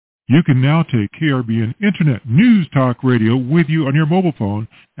You can now take KRBN Internet News Talk Radio with you on your mobile phone,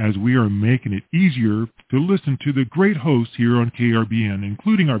 as we are making it easier to listen to the great hosts here on KRBN,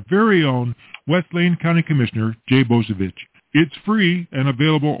 including our very own West Lane County Commissioner, Jay Bozovich. It's free and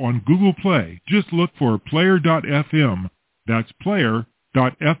available on Google Play. Just look for player.fm. That's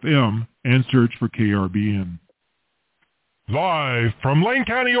player.fm and search for KRBN. Live from Lane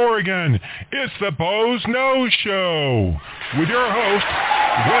County, Oregon, it's the Boze Noze Show with your host,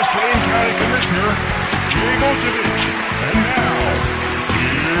 West Lane County Commissioner Jay Bozovich. And now,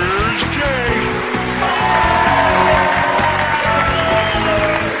 here's Jay.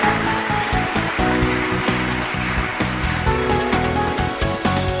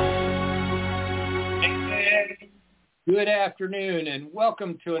 Good afternoon, and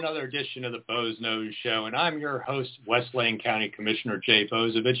welcome to another edition of the Boze Noze Show. And I'm your host, West Lane County Commissioner Jay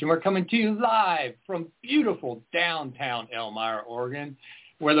Bozovich, and we're coming to you live from beautiful downtown Elmira, Oregon,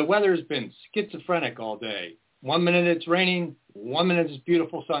 where the weather's been schizophrenic all day. 1 minute it's raining, 1 minute it's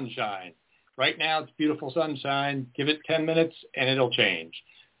beautiful sunshine. Right now it's beautiful sunshine. Give it 10 minutes and it'll change.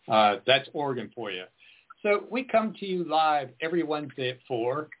 That's Oregon for you. So we come to you live every Wednesday at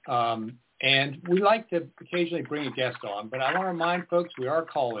 4. And we like to occasionally bring a guest on, but I want to remind folks we are a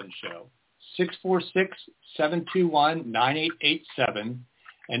call-in show, 646-721-9887.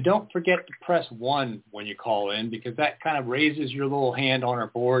 And don't forget to press 1 when you call in, because that kind of raises your little hand on our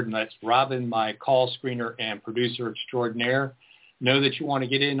board and lets Robin, my call screener and producer extraordinaire, know that you want to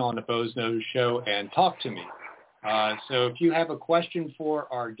get in on the Boze Noze Show and talk to me. So if you have a question for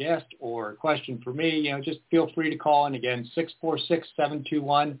our guest or a question for me, just feel free to call in again,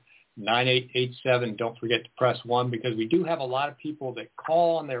 646-721-9887. 9887. Don't forget to press 1, because we do have a lot of people that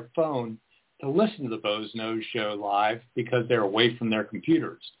call on their phone to listen to the Boze Noze Show live because they're away from their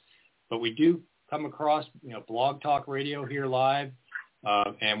computers. But we do come across, Blog Talk Radio here live,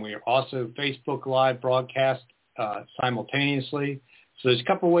 and we are also Facebook Live broadcast simultaneously. So there's a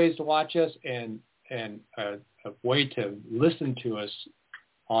couple of ways to watch us and a way to listen to us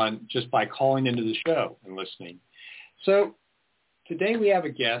on just by calling into the show and listening. So today we have a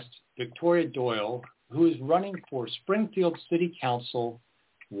guest, Victoria Doyle, who is running for Springfield City Council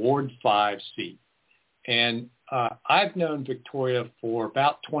Ward 5 seat. And I've known Victoria for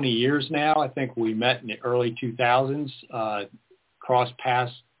about 20 years now. I think we met in the early 2000s, crossed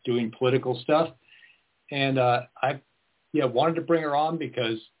paths doing political stuff. And I wanted to bring her on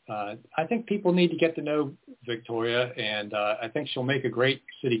because I think people need to get to know Victoria, and I think she'll make a great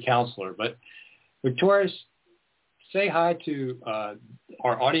city councilor. But Victoria's say hi to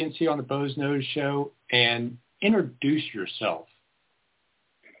our audience here on the Boze Noze Show and introduce yourself.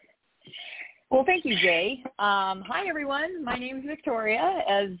 Well, thank you, Jay. Hi, everyone. My name is Victoria,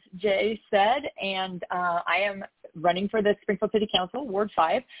 as Jay said, and I am running for the Springfield City Council, Ward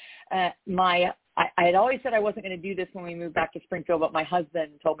 5. I had always said I wasn't going to do this when we moved back to Springfield, but my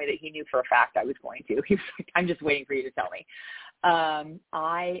husband told me that he knew for a fact I was going to. He was like, I'm just waiting for you to tell me.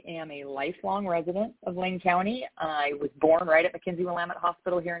 I am a lifelong resident of Lane County. I was born right at McKenzie-Willamette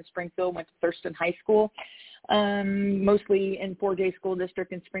Hospital here in Springfield, went to Thurston High School, mostly in 4J School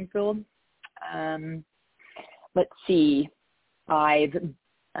District in Springfield. Let's see, I've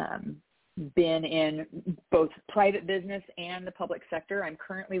been in both private business and the public sector. I'm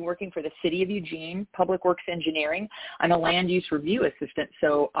currently working for the City of Eugene, Public Works Engineering. I'm a land use review assistant,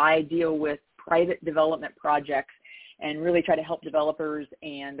 so I deal with private development projects and really try to help developers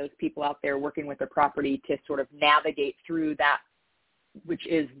and those people out there working with their property to sort of navigate through that, which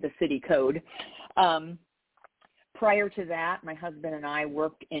is the city code. Prior to that, my husband and I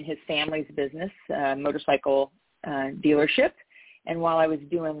worked in his family's business, motorcycle dealership. And while I was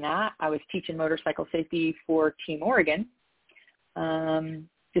doing that, I was teaching motorcycle safety for Team Oregon.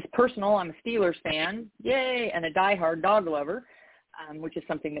 Just personal, I'm a Steelers fan, yay, and a diehard dog lover, which is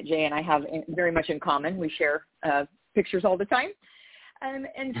something that Jay and I have very much in common. We share pictures all the time. And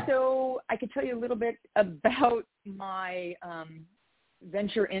so I could tell you a little bit about my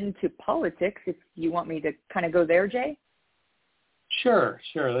venture into politics, if you want me to kind of go there, Jay. Sure.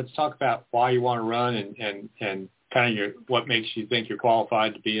 Let's talk about why you want to run and kind of what makes you think you're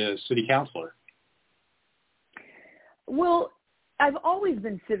qualified to be a city councilor. Well, I've always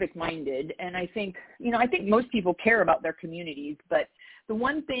been civic-minded, and I think most people care about their communities, but the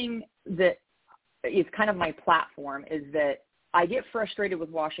one thing that is kind of my platform is that I get frustrated with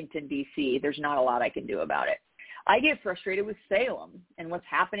Washington, D.C. There's not a lot I can do about it. I get frustrated with Salem and what's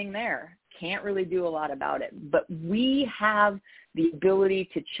happening there. Can't really do a lot about it. But we have the ability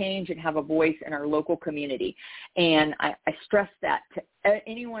to change and have a voice in our local community. And I stress that to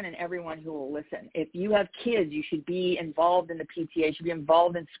anyone and everyone who will listen. If you have kids, you should be involved in the PTA. You should be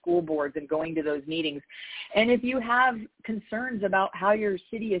involved in school boards and going to those meetings. And if you have concerns about how your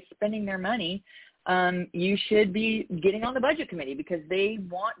city is spending their money, you should be getting on the budget committee because they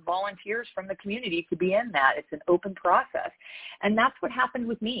want volunteers from the community to be in that. It's an open process. And that's what happened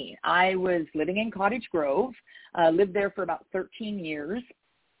with me. I was living in Cottage Grove, lived there for about 13 years.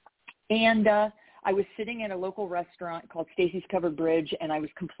 And I was sitting in a local restaurant called Stacy's Covered Bridge, and I was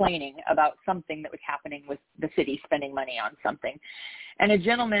complaining about something that was happening with the city spending money on something. And a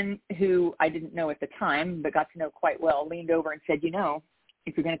gentleman who I didn't know at the time, but got to know quite well, leaned over and said, you know,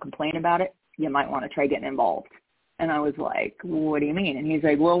 if you're going to complain about it, you might want to try getting involved. And I was like, what do you mean? And he's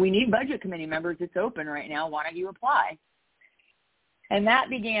like, well, we need budget committee members. It's open right now. Why don't you apply? And that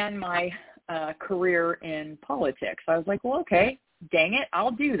began my career in politics. I was like, well, okay, dang it,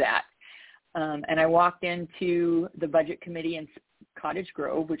 I'll do that. And I walked into the budget committee in Cottage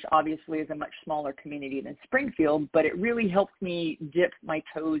Grove, which obviously is a much smaller community than Springfield, but it really helped me dip my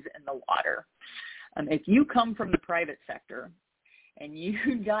toes in the water. If you come from the private sector, and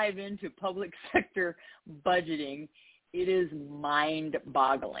you dive into public sector budgeting, it is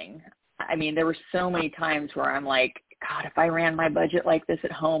mind-boggling. I mean, there were so many times where I'm like, God, if I ran my budget like this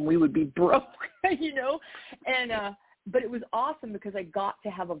at home, we would be broke, you know? And but it was awesome because I got to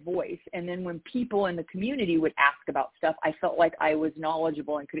have a voice. And then when people in the community would ask about stuff, I felt like I was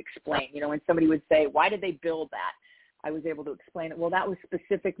knowledgeable and could explain. You know, when somebody would say, why did they build that? I was able to explain it. Well, that was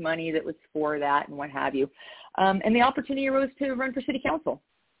specific money that was for that and what have you. And the opportunity arose to run for city council.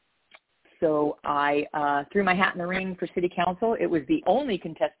 So I threw my hat in the ring for city council. It was the only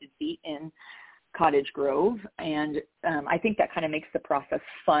contested seat in Cottage Grove. And I think that kind of makes the process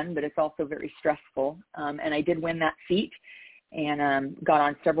fun, but it's also very stressful. And I did win that seat and got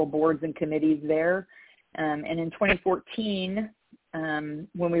on several boards and committees there. And in 2014,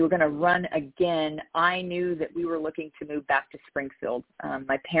 when we were going to run again, I knew that we were looking to move back to Springfield.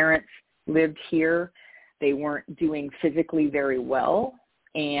 My parents lived here. They weren't doing physically very well,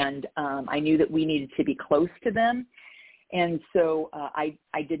 and I knew that we needed to be close to them. And so I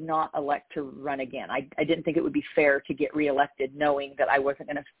did not elect to run again. I didn't think it would be fair to get reelected knowing that I wasn't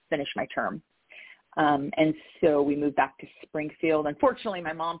going to finish my term. And so we moved back to Springfield. Unfortunately,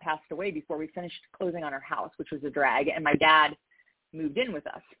 my mom passed away before we finished closing on our house, which was a drag, and my dad moved in with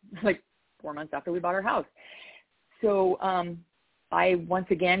us like 4 months after we bought our house. So I once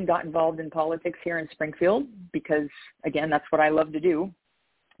again got involved in politics here in Springfield because, again, that's what I love to do.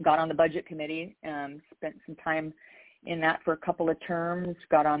 Got on the budget committee, spent some time in that for a couple of terms,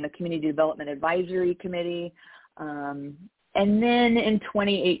 got on the Community Development Advisory Committee. And then in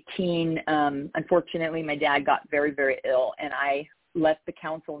 2018, unfortunately, my dad got very, very ill, and I let the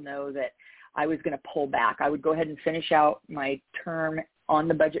council know that I was going to pull back. I would go ahead and finish out my term on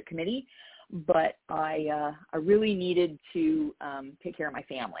the budget committee, but I really needed to take care of my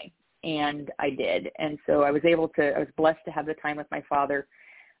family, and I did. And so I was blessed to have the time with my father.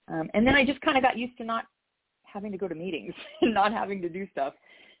 And then I just kind of got used to not having to go to meetings and not having to do stuff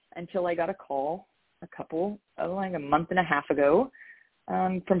until I got a call like a month and a half ago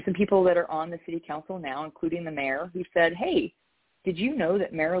from some people that are on the city council now, including the mayor, who said, hey, did you know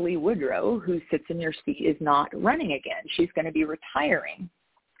that Marilee Woodrow, who sits in your seat, is not running again? She's going to be retiring,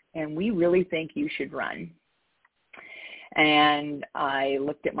 and we really think you should run. And I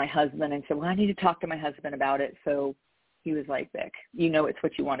looked at my husband and said, well, I need to talk to my husband about it. So he was like, Vic, you know it's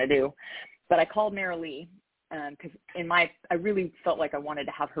what you want to do. But I called Marilee because I really felt like I wanted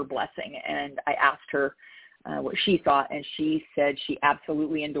to have her blessing, and I asked her what she thought, and she said she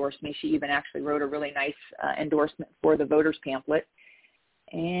absolutely endorsed me. She even actually wrote a really nice endorsement for the voters pamphlet.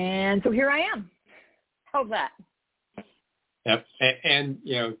 And so here I am. How's that? Yep. And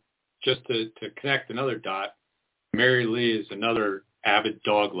you know, just to connect another dot, Mary Lee is another avid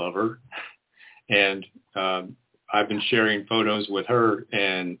dog lover. And I've been sharing photos with her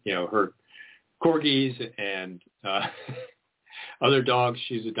and, you know, her corgis and other dogs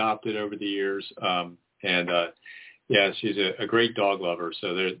she's adopted over the years. Yeah, she's a great dog lover.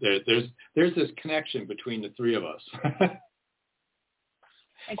 So there's this connection between the three of us.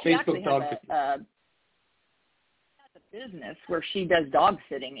 And she actually has a business where she does dog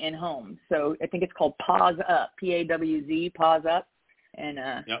sitting in home. So I think it's called Paws Up, P-A-W-Z, Paws Up. And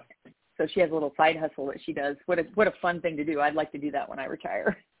yep. So she has a little side hustle that she does. What a fun thing to do. I'd like to do that when I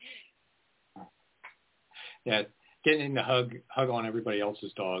retire. Yeah, getting to hug on everybody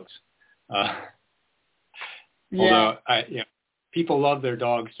else's dogs. Although people love their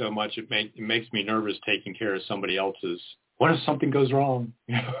dogs so much, it makes me nervous taking care of somebody else's. What if something goes wrong?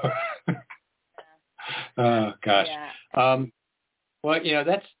 Oh gosh. Yeah. Well,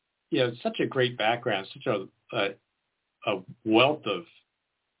 that's such a great background, such a wealth of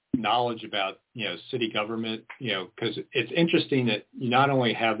knowledge about city government. Because it's interesting that you not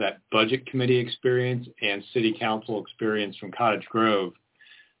only have that budget committee experience and city council experience from Cottage Grove,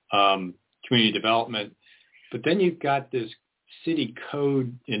 community development, but then you've got this city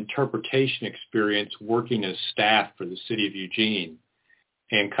code interpretation experience working as staff for the city of Eugene,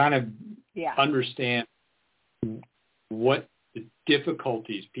 and kind of understand what the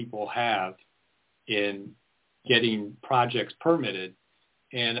difficulties people have in getting projects permitted.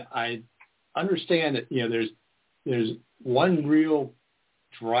 And I understand that, there's one real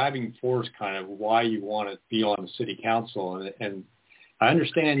driving force kind of why you want to be on the city council. And I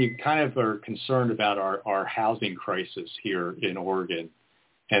understand you kind of are concerned about our housing crisis here in Oregon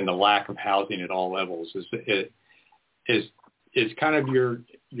and the lack of housing at all levels. Is kind of your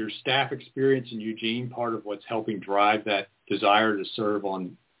staff experience in Eugene part of what's helping drive that desire to serve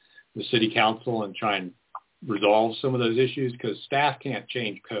on the city council and try and resolve some of those issues? Because staff can't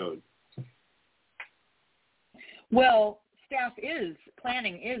change code. Well,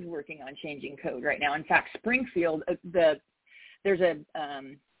 planning is working on changing code right now. In fact, Springfield, there's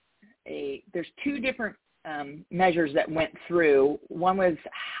two different measures that went through. One was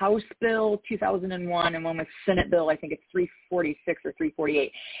House Bill 2001, and one was Senate Bill, I think it's 346 or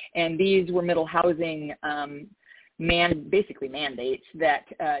 348. And these were middle housing basically mandates that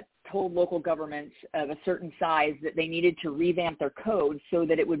told local governments of a certain size that they needed to revamp their code so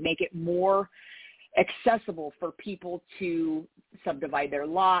that it would make it more accessible for people to subdivide their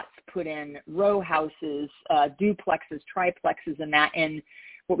lots, put in row houses, duplexes, triplexes, and that in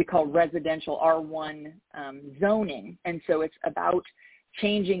what we call residential R1 zoning. And so it's about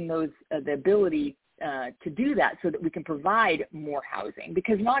changing the ability to do that so that we can provide more housing,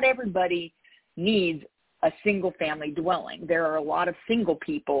 because not everybody needs a single family dwelling. There are a lot of single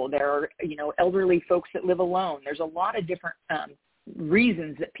people. There are, elderly folks that live alone. There's a lot of different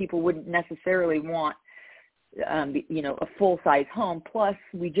reasons that people wouldn't necessarily want, a full-size home. Plus,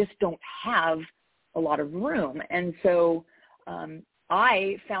 we just don't have a lot of room. And so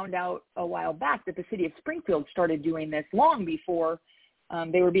I found out a while back that the city of Springfield started doing this long before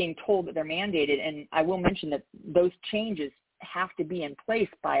they were being told that they're mandated. And I will mention that those changes have to be in place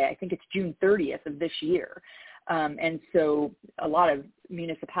by, I think it's June 30th of this year. And so a lot of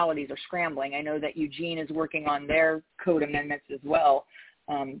municipalities are scrambling. I know that Eugene is working on their code amendments as well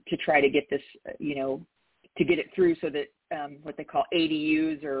to try to get this, to get it through so that what they call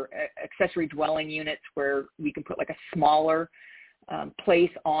ADUs or accessory dwelling units, where we can put like a smaller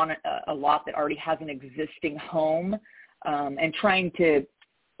place on a lot that already has an existing home, and trying to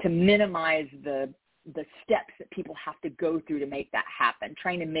minimize the steps that people have to go through to make that happen,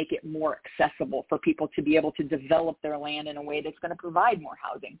 trying to make it more accessible for people to be able to develop their land in a way that's going to provide more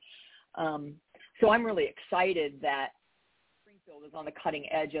housing. So I'm really excited that Springfield is on the cutting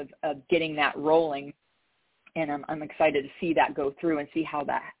edge of getting that rolling, and I'm excited to see that go through and see how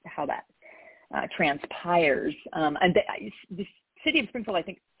that transpires. And the city of Springfield, I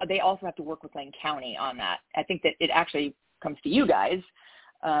think they also have to work with Lane County on that. I think that it actually comes to you guys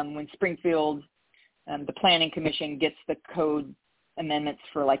when Springfield, the Planning Commission gets the code amendments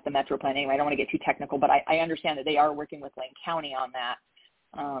for like the Metro Plan. Anyway, I don't want to get too technical, but I understand that they are working with Lane County on that,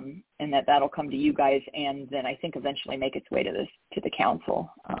 and that'll come to you guys, and then I think eventually make its way to the council.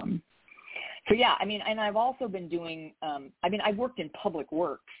 So yeah, I mean, and I've also been doing. I've worked in public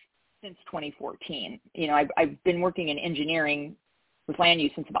works since 2014. I've been working in engineering with land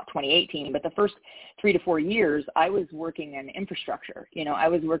use since about 2018, but the first 3 to 4 years I was working in infrastructure. I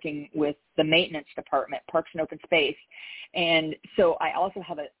was working with the maintenance department, parks and open space. And so I also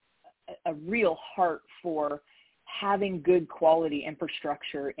have a real heart for having good quality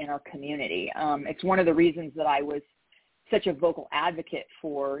infrastructure in our community. It's one of the reasons that I was such a vocal advocate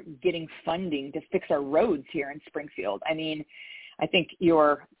for getting funding to fix our roads here in Springfield. I mean, I think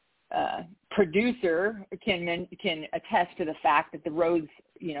your producer can attest to the fact that the roads,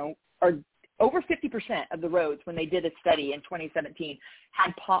 are over 50% of the roads, when they did a study in 2017,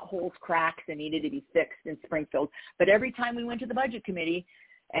 had potholes, cracks, and needed to be fixed in Springfield. But every time we went to the budget committee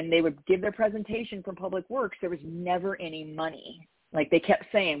and they would give their presentation from Public Works, there was never any money. Like, they kept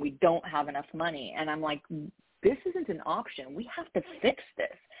saying, we don't have enough money. And I'm like, this isn't an option. We have to fix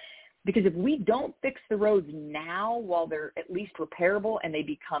this. Because if we don't fix the roads now while they're at least repairable and they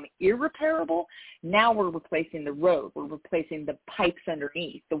become irreparable, now we're replacing the road. We're replacing the pipes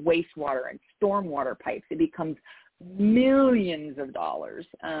underneath, the wastewater and stormwater pipes. It becomes millions of dollars.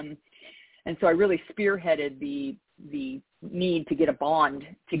 And so I really spearheaded the need to get a bond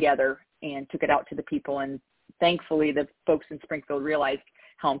together and took it out to the people. And thankfully, the folks in Springfield realized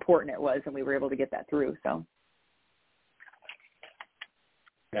how important it was, and we were able to get that through. So.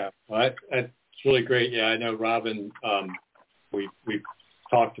 Yeah, well, that's really great. Yeah, I know Robin, we've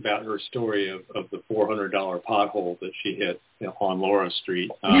talked about her story of the $400 pothole that she hit on Laura Street.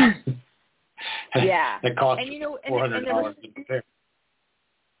 Yeah. That cost and, $400 to repair.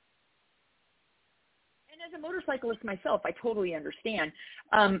 And as a motorcyclist myself, I totally understand.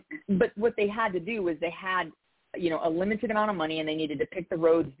 But what they had to do was they had, a limited amount of money, and they needed to pick the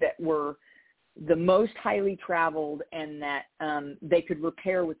roads that were the most highly traveled and that they could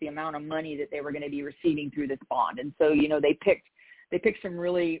repair with the amount of money that they were going to be receiving through this bond. And so, they picked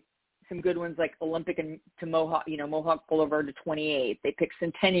some good ones like Olympic and to Mohawk, Mohawk Boulevard to 28th. They picked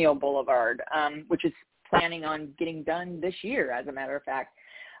Centennial Boulevard, which is planning on getting done this year, as a matter of fact.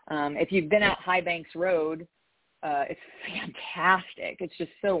 If you've been out High Banks Road, it's fantastic. It's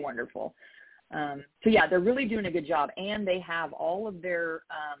just so wonderful. So yeah, they're really doing a good job, and they have all of their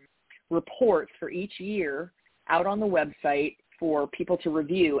reports for each year out on the website for people to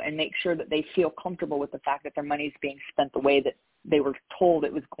review and make sure that they feel comfortable with the fact that their money is being spent the way that they were told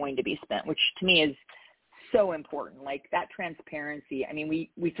it was going to be spent, which to me is so important. Like that transparency. I mean,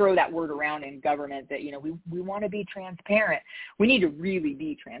 we throw that word around in government that, we want to be transparent. We need to really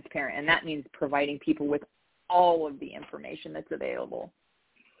be transparent, and that means providing people with all of the information that's available.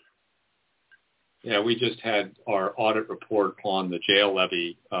 Yeah, we just had our audit report on the jail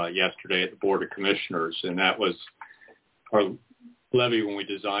levy yesterday at the Board of Commissioners, and that was our levy when we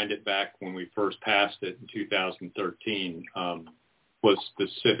designed it back when we first passed it in 2013, was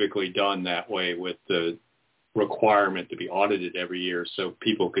specifically done that way with the requirement to be audited every year so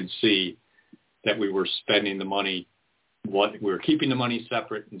people could see that we were spending the money, we were keeping the money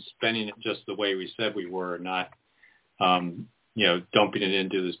separate and spending it just the way we said we were, not dumping it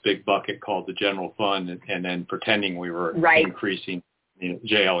into this big bucket called the general fund and then pretending we were increasing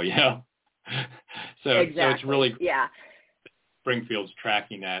jail. So exactly. So it's really yeah. Springfield's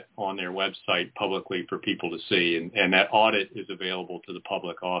tracking that on their website publicly for people to see, and that audit is available to the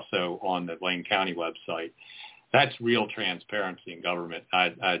public also on the Lane County website. That's real transparency in government.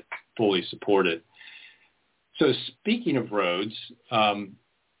 I fully support it. So speaking of roads,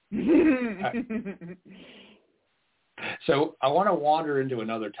 so I want to wander into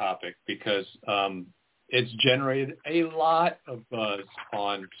another topic because it's generated a lot of buzz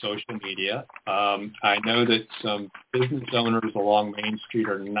on social media. I know that some business owners along Main Street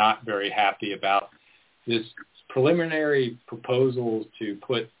are not very happy about this preliminary proposal to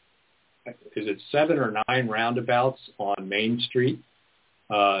put, is it 7 or 9 roundabouts on Main Street?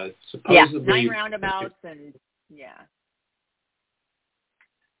 Supposedly, 9 roundabouts and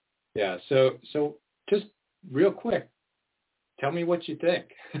Yeah, so just real quick, tell me what you think.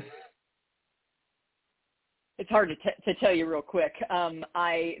 It's hard to tell you real quick.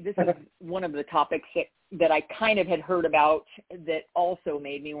 This is one of the topics that I kind of had heard about that also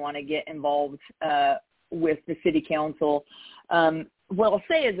made me want to get involved with the city council. What I'll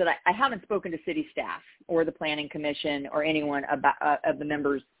say is that I haven't spoken to city staff or the planning commission or anyone about of the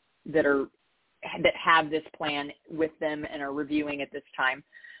members that have this plan with them and are reviewing at this time.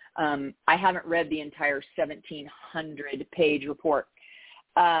 I haven't read the entire 1,700-page report.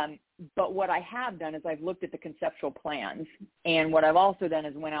 But what I have done is I've looked at the conceptual plans, and what I've also done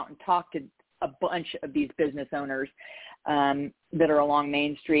is went out and talked to a bunch of these business owners that are along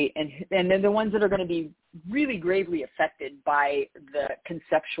Main Street, and they're the ones that are going to be really gravely affected by the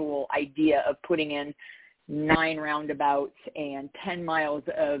conceptual idea of putting in 9 roundabouts and 10 miles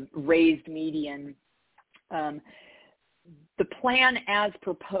of raised median. The plan as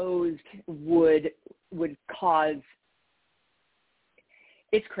proposed would cause,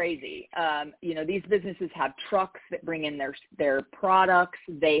 it's crazy. These businesses have trucks that bring in their products.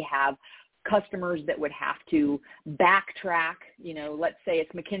 They have customers that would have to backtrack. Let's say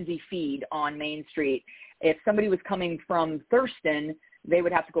it's McKinsey Feed on Main Street. If somebody was coming from Thurston, they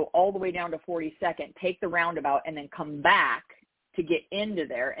would have to go all the way down to 42nd, take the roundabout, and then come back to get into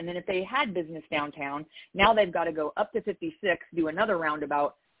there. And then if they had business downtown, now they've got to go up to 56, do another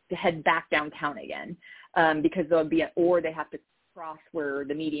roundabout to head back downtown again, because or they have to cross where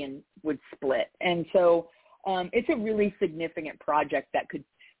the median would split. And so it's a really significant project that could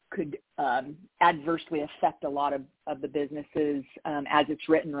could adversely affect a lot of the businesses as it's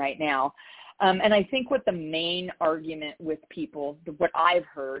written right now. And I think what the main argument with people, what I've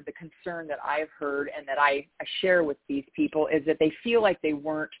heard, the concern that I've heard and that I share with these people is that they feel like they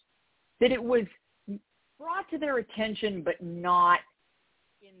weren't, that it was brought to their attention, but not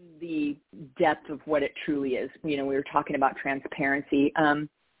in the depth of what it truly is. You know, we were talking about transparency.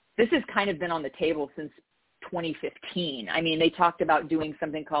 This has kind of been on the table since 2015. I mean, they talked about doing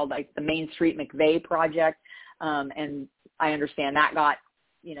something called like the Main Street McVeigh project. And I understand that got,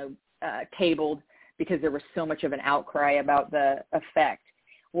 tabled because there was so much of an outcry about the effect.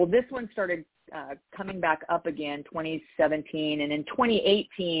 Well, this one started coming back up again, 2017. And in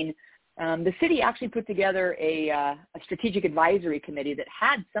 2018, the city actually put together a strategic advisory committee that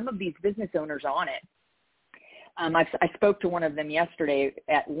had some of these business owners on it. I spoke to one of them yesterday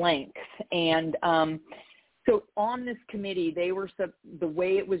at length. And so on this committee, they were the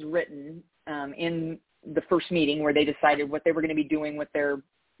way it was written in the first meeting where they decided what they were going to be doing with their,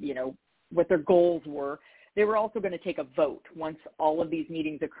 what their goals were. They were also going to take a vote once all of these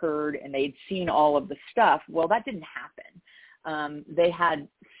meetings occurred and they'd seen all of the stuff. Well, that didn't happen. They had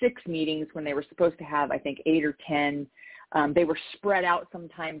 6 meetings when they were supposed to have, I think, 8 or 10. They were spread out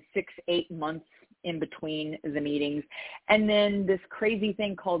sometimes 6-8 months in between the meetings. And then this crazy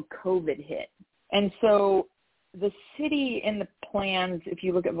thing called COVID hit. And so the city in the plans, if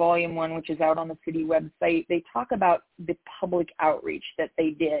you look at volume 1, which is out on the city website, they talk about the public outreach that they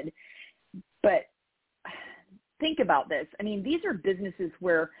did. But think about this. I mean, these are businesses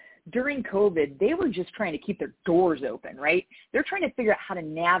where during COVID, they were just trying to keep their doors open, right? They're trying to figure out how to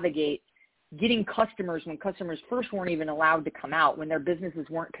navigate getting customers when customers first weren't even allowed to come out, when their businesses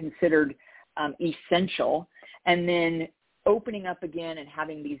weren't considered essential, and then opening up again and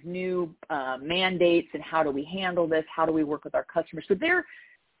having these new mandates and how do we handle this? How do we work with our customers? So they're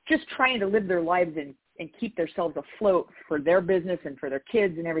just trying to live their lives and keep themselves afloat for their business and for their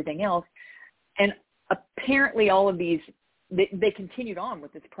kids and everything else. And apparently all of these, they continued on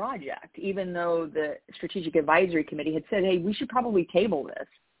with this project, even though the Strategic Advisory Committee had said, hey, we should probably table this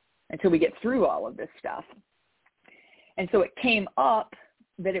until we get through all of this stuff. And so it came up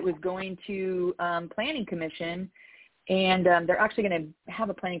that it was going to Planning Commission, and they're actually going to have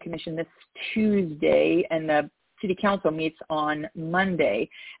a Planning Commission this Tuesday, and the City Council meets on Monday.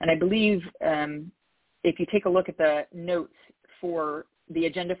 And I believe if you take a look at the notes for the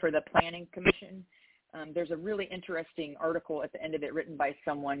agenda for the Planning Commission, there's a really interesting article at the end of it written by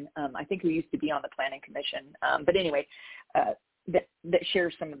someone, I think, who used to be on the Planning Commission. But anyway, that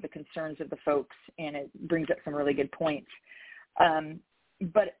shares some of the concerns of the folks, and it brings up some really good points.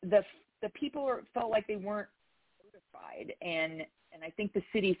 But the people felt like they weren't notified, and I think the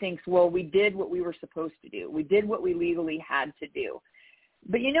city thinks, well, we did what we were supposed to do. We did what we legally had to do.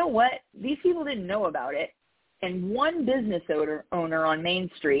 But you know what? These people didn't know about it. And one business owner on Main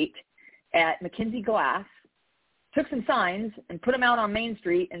Street at McKinsey Glass took some signs and put them out on Main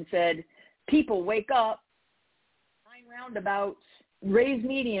Street and said, people, wake up, 9 roundabouts, raise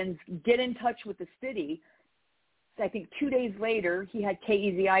medians, get in touch with the city. I think 2 days later, he had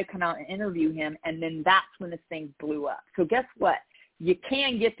KEZI come out and interview him, and then that's when this thing blew up. So guess what? You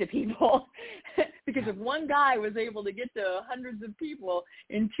can get to people because if one guy was able to get to hundreds of people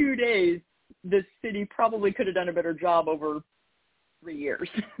in 2 days, the city probably could have done a better job over 3 years.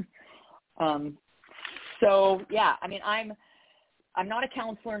 So, yeah, I mean, I'm not a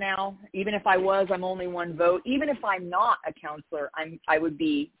counselor now. Even if I was, I'm only one vote. Even if I'm not a counselor, I would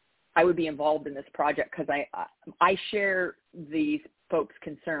be involved in this project because I share these folks'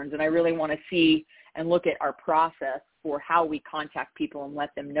 concerns, and I really want to see and look at our process for how we contact people and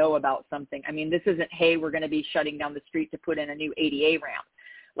let them know about something. I mean, this isn't, hey, we're going to be shutting down the street to put in a new ADA ramp.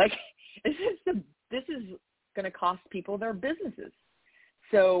 Like, this is going to cost people their businesses.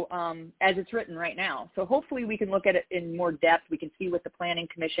 So as it's written right now. So hopefully we can look at it in more depth. We can see what the Planning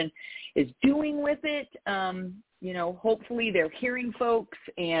Commission is doing with it. Hopefully they're hearing folks,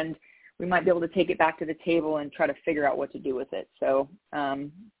 and we might be able to take it back to the table and try to figure out what to do with it. So,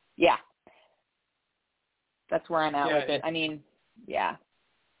 yeah, that's where I'm at with it. I mean, yeah.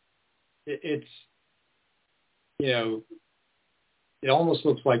 It's, it almost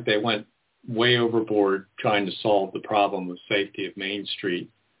looks like they went way overboard trying to solve the problem of safety of Main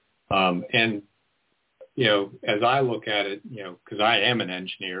Street. And, as I look at it, because I am an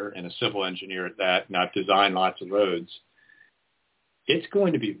engineer and a civil engineer at that, and I've designed lots of roads, it's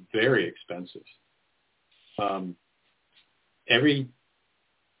going to be very expensive. Every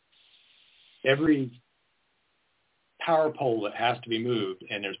power pole that has to be moved,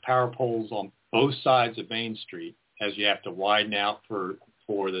 and there's power poles on both sides of Main Street, as you have to widen out for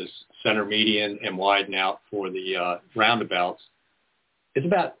for this center median and widen out for the roundabouts, it's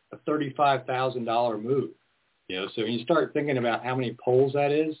about a $35,000 move. So when you start thinking about how many poles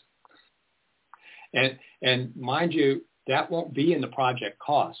that is, and mind you, that won't be in the project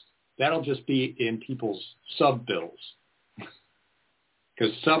cost. That'll just be in people's sub bills,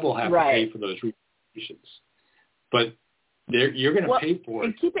 because sub will have to pay for those reparations. But you're going to pay for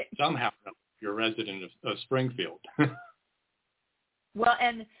it somehow if you're a resident of Springfield. But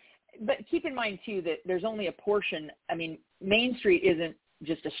keep in mind too that there's only a portion. I mean, Main Street isn't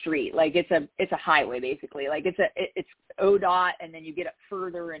just a street. Like it's a highway basically. Like it's ODOT, and then you get up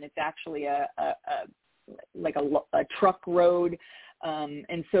further and it's actually a truck road.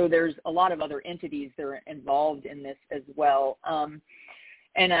 And so there's a lot of other entities that are involved in this as well. I'm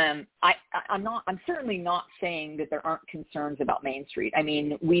certainly not saying that there aren't concerns about Main Street. I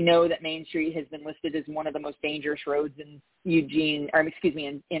mean, we know that Main Street has been listed as one of the most dangerous roads in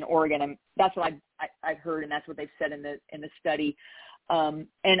in Oregon. And that's what I've heard, and that's what they've said in the study. And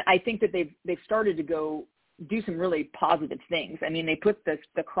I think that they've started to go do some really positive things. I mean, they put the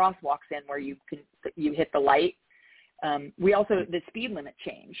crosswalks in where you hit the light. The speed limit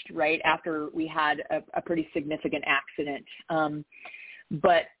changed right after we had a pretty significant accident.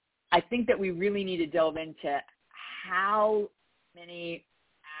 But I think that we really need to delve into how many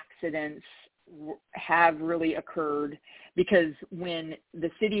accidents have really occurred, because when the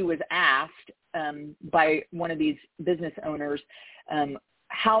city was asked by one of these business owners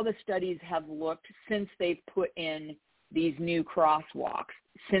how the studies have looked since they've put in these new crosswalks,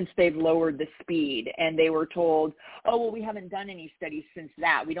 since they've lowered the speed, and they were told, oh, well, we haven't done any studies since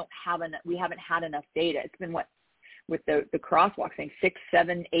that. We haven't had enough data. It's been with the crosswalk saying 6,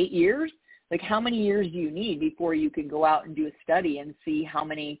 7, 8 years. Like, how many years do you need before you can go out and do a study and see how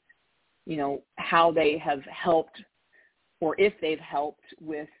many, how they have helped, or if they've helped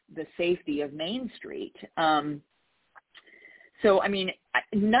with the safety of Main Street? So, I mean,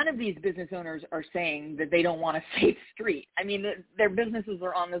 none of these business owners are saying that they don't want a safe street. I mean, their businesses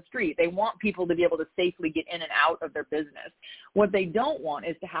are on the street. They want people to be able to safely get in and out of their business. What they don't want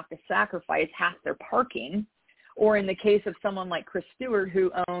is to have to sacrifice half their parking, or in the case of someone like Chris Stewart,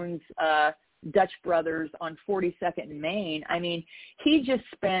 who owns Dutch Brothers on 42nd and Main. I mean, he just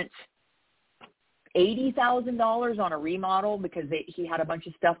spent $80,000 on a remodel because he had a bunch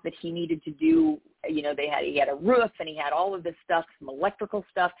of stuff that he needed to do. He had a roof, and he had all of this stuff, some electrical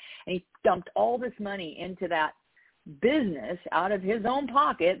stuff, and he dumped all this money into that business out of his own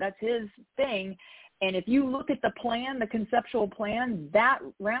pocket. That's his thing. And if you look at the plan, the conceptual plan, that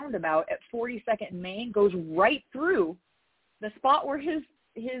roundabout at 42nd and Main goes right through the spot where his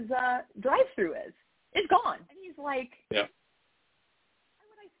drive-through is. It's gone. And he's like, yeah, why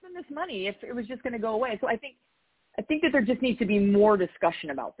would I spend this money if it was just going to go away? So I think that there just needs to be more discussion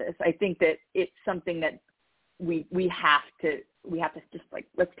about this. I think that it's something that we have to just, like,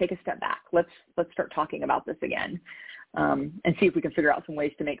 let's take a step back. Let's start talking about this again, and see if we can figure out some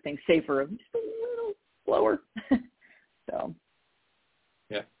ways to make things safer, just a little slower. So.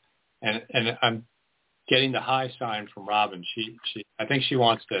 Yeah. And I'm getting the high sign from Robin. She I think she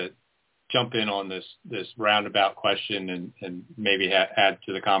wants to jump in on this roundabout question and maybe add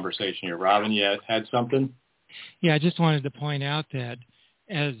to the conversation here. Robin, you had something? Yeah, I just wanted to point out that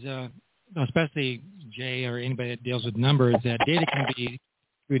as especially Jay or anybody that deals with numbers, that data can be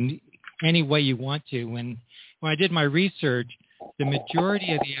in any way you want to. When I did my research, the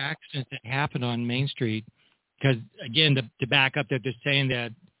majority of the accidents that happened on Main Street, because again, to back up that they're saying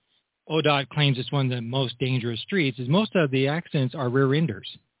that ODOT claims it's one of the most dangerous streets, is most of the accidents are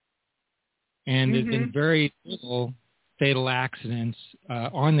rear-enders. And there's been very little fatal accidents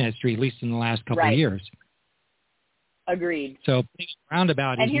on that street, at least in the last couple of years. Agreed. So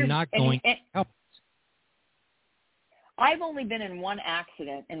roundabout is not going to help. I've only been in one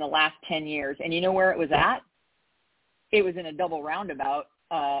accident in the last 10 years, and you know where it was at? It was in a double roundabout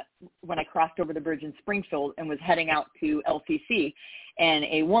when I crossed over the bridge in Springfield and was heading out to LCC. And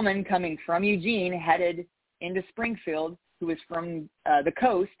a woman coming from Eugene headed into Springfield, who was from the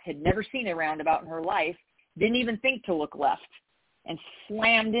coast, had never seen a roundabout in her life, didn't even think to look left, and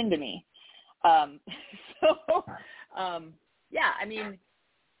slammed into me. Yeah, I mean,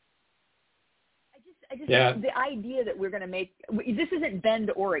 I just the idea that we're going to make, this isn't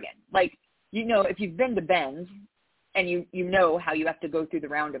Bend, Oregon. Like, if you've been to Bend and you know how you have to go through the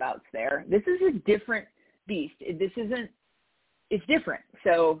roundabouts there, this is a different beast. It's different.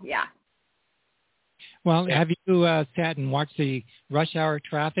 So, yeah. Well, have you sat and watched the rush hour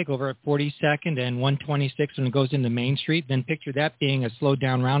traffic over at 42nd and 126 when it goes into Main Street? Then picture that being a slowed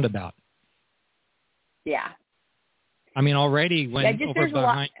down roundabout. Yeah. I mean, already when over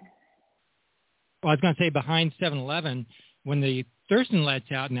behind, well, I was going to say behind 7-Eleven, when the Thurston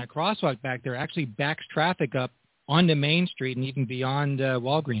lets out in that crosswalk back there, actually backs traffic up onto Main Street and even beyond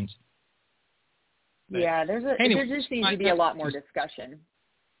Walgreens. Yeah, there just needs to be a lot more discussion.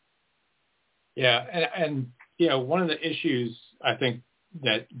 Yeah, and one of the issues I think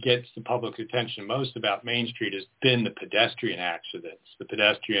that gets the public's attention most about Main Street has been the pedestrian accidents, the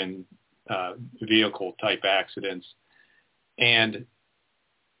pedestrian vehicle type accidents. And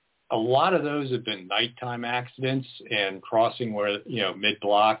a lot of those have been nighttime accidents and crossing where,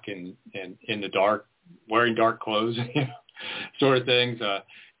 mid-block and in the dark, wearing dark clothes, sort of things.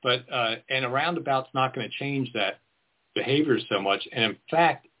 And a roundabout's not going to change that behavior so much. And in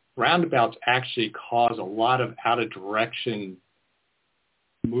fact, roundabouts actually cause a lot of out-of-direction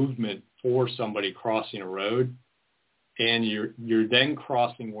movement for somebody crossing a road. And you're then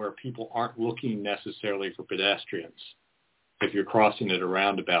crossing where people aren't looking necessarily for pedestrians if you're crossing at a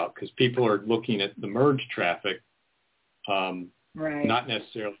roundabout, because people are looking at the merged traffic, right, not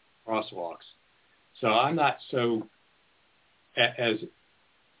necessarily crosswalks. So I'm not so, as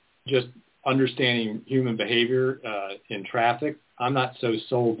just understanding human behavior in traffic, I'm not so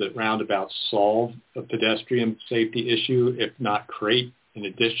sold that roundabouts solve a pedestrian safety issue, if not create an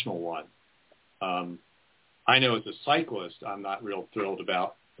additional one. I know as a cyclist, I'm not real thrilled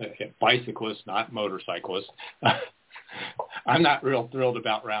about, bicyclist, not motorcyclist, I'm not real thrilled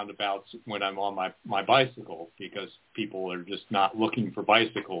about roundabouts when I'm on my bicycle, because people are just not looking for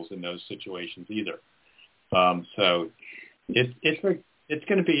bicycles in those situations either. So it's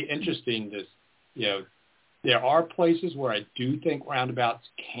going to be interesting. There are places where I do think roundabouts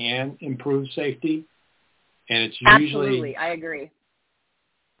can improve safety, and it's usually, absolutely, I agree,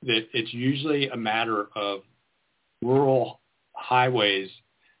 that it's usually a matter of rural highways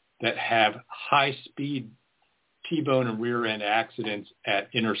that have high speed T-bone and rear end accidents at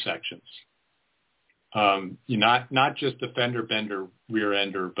intersections. Not just the fender bender rear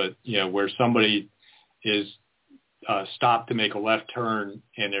ender, but where somebody is stopped to make a left turn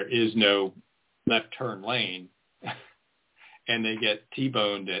and there is no left turn lane, and they get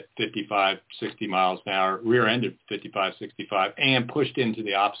T-boned at 55, 60 miles an hour, rear-ended 55, 65, and pushed into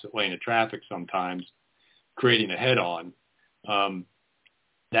the opposite lane of traffic sometimes, creating a head-on.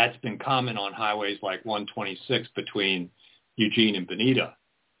 That's been common on highways like 126 between Eugene and Bonita.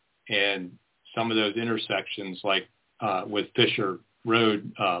 And some of those intersections, like with Fisher Road,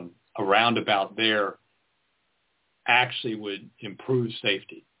 a roundabout there actually would improve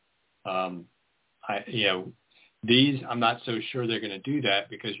safety. These, I'm not so sure they're going to do that,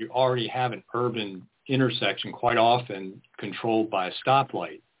 because you already have an urban intersection quite often controlled by a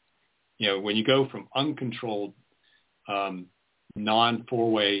stoplight. When you go from uncontrolled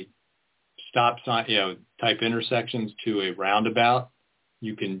non-four-way stop sign, type intersections to a roundabout,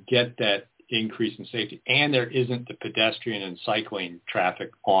 you can get that increase in safety. And there isn't the pedestrian and cycling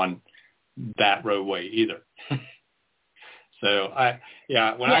traffic on that roadway either. So I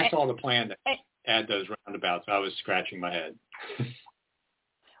saw the plan to add those roundabouts, I was scratching my head.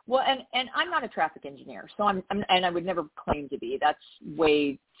 Well, and I'm not a traffic engineer, so I'm and I would never claim to be. That's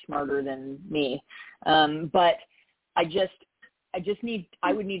way smarter than me. But I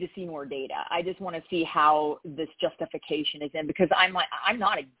would need to see more data. I just want to see how this justification is in, because I'm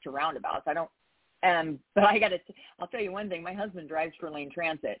not against roundabouts. I don't. But I'll tell you one thing. My husband drives for lane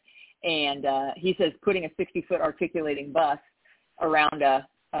transit, and he says putting a 60-foot articulating bus around a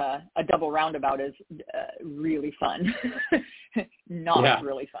double roundabout is really fun.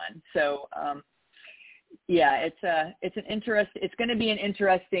 Really fun. So it's going to be an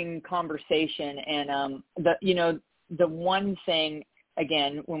interesting conversation. And the one thing,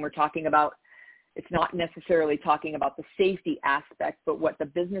 again, when we're talking about, it's not necessarily talking about the safety aspect, but what the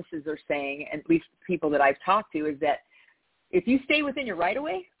businesses are saying, and at least people that I've talked to, is that if you stay within your right of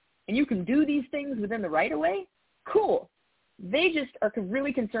way and you can do these things within the right of way, cool. They just are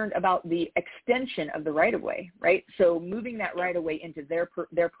really concerned about the extension of the right-of-way, right? So moving that right-of-way into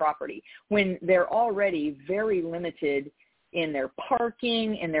their property when they're already very limited in their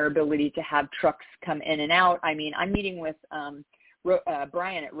parking and their ability to have trucks come in and out. I mean, I'm meeting with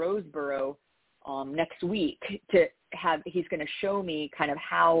Brian at Roseboro next week he's going to show me kind of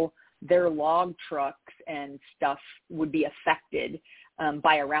how their log trucks and stuff would be affected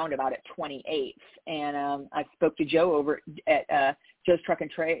by a roundabout at 28th. And I spoke to Joe over at Joe's Truck and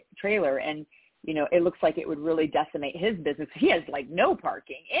Trailer, and, it looks like it would really decimate his business. He has no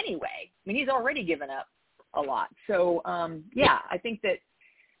parking anyway. I mean, he's already given up a lot. So, I think that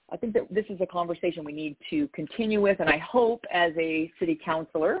this is a conversation we need to continue with. And I hope as a city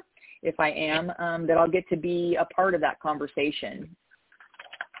councilor if I am, that I'll get to be a part of that conversation.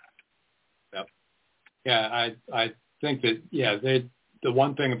 Yep. Yeah, I think that, the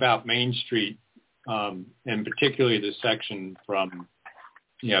one thing about Main Street, and particularly the section from,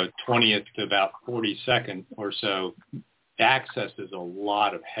 20th to about 42nd or so, accesses a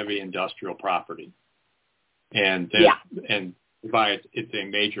lot of heavy industrial property. And it's a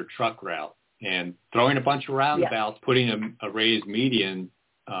major truck route. And throwing a bunch of roundabouts, putting a raised median,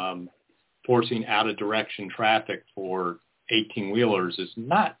 forcing out of direction traffic for 18-wheelers is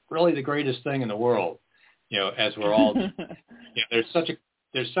not really the greatest thing in the world. As we're all, there's such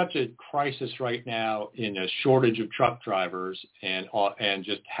a crisis right now in a shortage of truck drivers and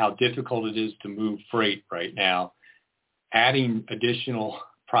just how difficult it is to move freight right now. Adding additional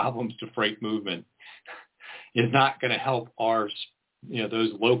problems to freight movement is not going to help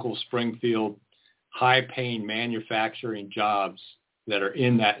those local Springfield high-paying manufacturing jobs that are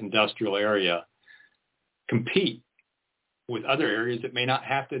in that industrial area compete with other areas that may not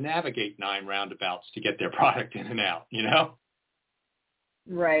have to navigate 9 roundabouts to get their product in and out,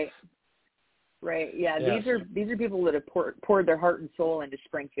 Right. Yeah. These are people that have poured their heart and soul into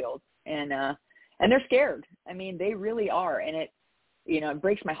Springfield, and they're scared. I mean, they really are. And it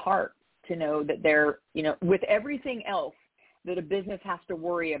breaks my heart to know that they're, with everything else that a business has to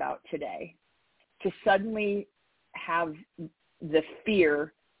worry about today, to suddenly have the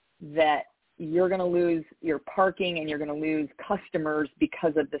fear that you're going to lose your parking and you're going to lose customers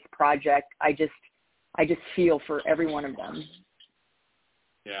because of this project. I just feel for every one of them.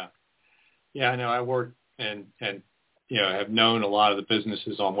 Yeah, I know. I work and have known a lot of the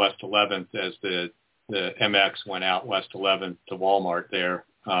businesses on West 11th as the MX went out West 11th to Walmart there.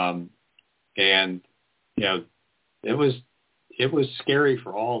 And it was scary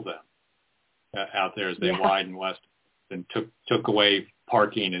for all of them out there as they widened west and took away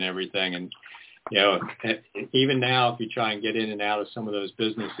parking and everything. And even now, if you try and get in and out of some of those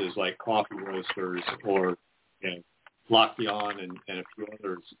businesses like coffee roasters or Lockyon and a few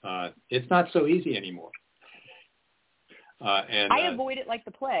others, it's not so easy anymore. I avoid it like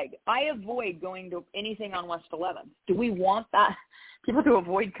the plague. I avoid going to anything on West 11th. Do we want that people to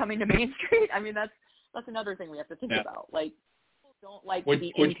avoid coming to Main Street? I mean, that's another thing we have to think about. Like, people don't like to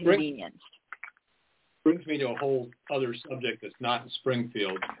be inconvenienced. Brings me to a whole other subject that's not in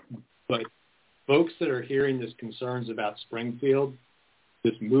Springfield, but folks that are hearing this concerns about Springfield,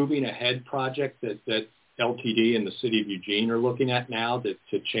 this moving ahead project that LTD and the city of Eugene are looking at now to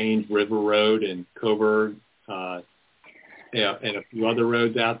change River Road and Coburg, and a few other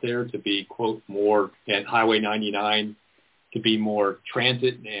roads out there to be, quote, more, and Highway 99 to be more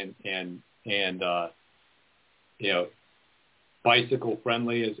transit and bicycle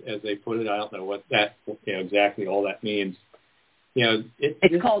friendly, as they put it. I don't know what that exactly all that means.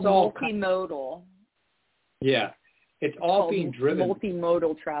 It's called multimodal. Yeah, it's all being driven.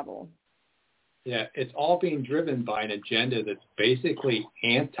 Multimodal travel. Yeah, it's all being driven by an agenda that's basically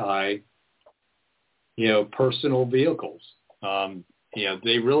anti, personal vehicles.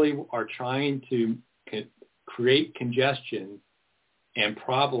 They really are trying to create congestion and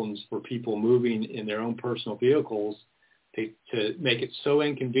problems for people moving in their own personal vehicles to make it so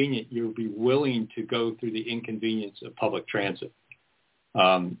inconvenient you'll be willing to go through the inconvenience of public transit.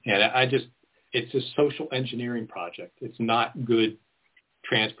 And it's a social engineering project. It's not good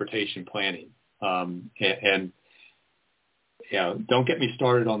transportation planning. And don't get me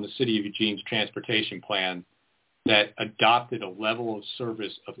started on the city of Eugene's transportation plan that adopted a level of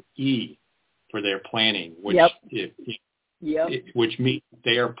service of E for their planning, which which means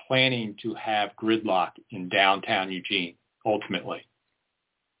they are planning to have gridlock in downtown Eugene ultimately.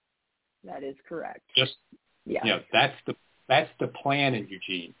 That is correct. That's the plan in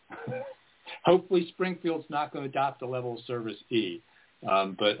Eugene. Hopefully Springfield's not going to adopt a level of service E,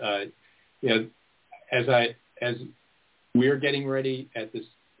 but as we're getting ready at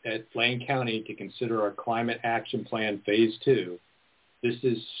Lane County to consider our climate action plan phase 2, this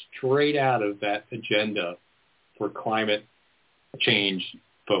is straight out of that agenda for climate change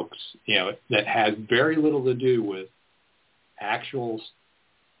folks, that has very little to do with actual,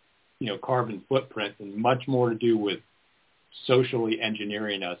 carbon footprint and much more to do with socially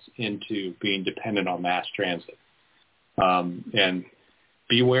engineering us into being dependent on mass transit. And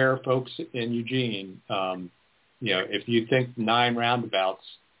beware, folks in Eugene, if you think 9 roundabouts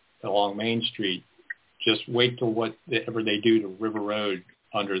along Main Street, just wait till whatever they do to River Road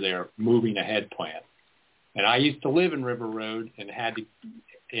under their moving ahead plan. And I used to live in River Road and had to,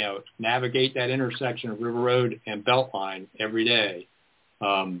 navigate that intersection of River Road and Beltline every day.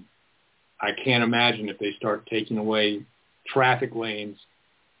 I can't imagine if they start taking away traffic lanes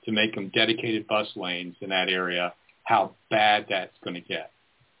to make them dedicated bus lanes in that area, how bad that's going to get.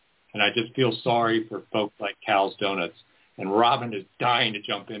 And I just feel sorry for folks like Cal's Donuts. And Robin is dying to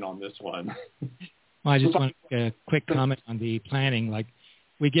jump in on this one. Well, I just want to make a quick comment on the planning. Like,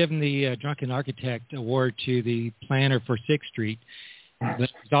 we give the Drunken Architect Award to the planner for 6th Street. But I was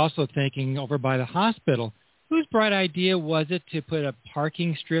also thinking over by the hospital, whose bright idea was it to put a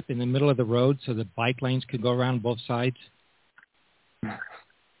parking strip in the middle of the road so the bike lanes could go around both sides? I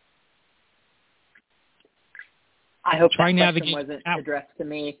hope that question wasn't addressed to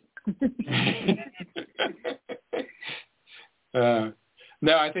me.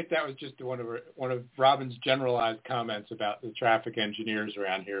 No, I think that was just one of Robin's generalized comments about the traffic engineers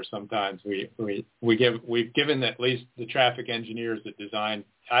around here. Sometimes we've given at least the traffic engineers that design.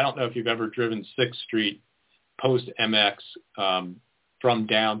 I don't know if you've ever driven 6th Street post MX from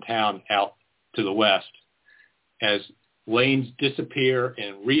downtown out to the west, as lanes disappear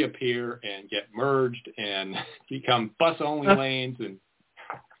and reappear and get merged and become bus-only lanes and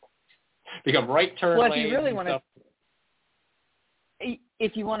become right turn lanes. Well, if you really want to.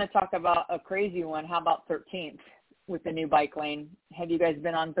 If you want to talk about a crazy one, how about 13th with the new bike lane? Have you guys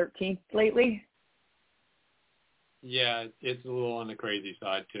been on 13th lately? Yeah, it's a little on the crazy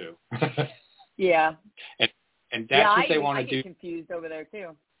side too. Yeah. And that's what they want to do. I get confused over there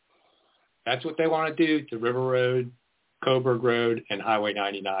too. That's what they want to do to River Road, Coburg Road, and Highway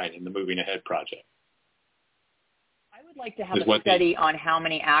 99 in the Moving Ahead project. I would like to have a study on how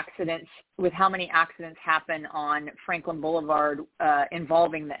many accidents happen on Franklin Boulevard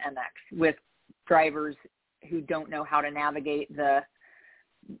involving the MX with drivers who don't know how to navigate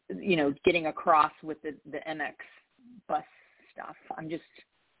getting across with the MX bus stuff.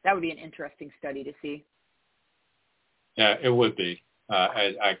 That would be an interesting study to see. Yeah, it would be.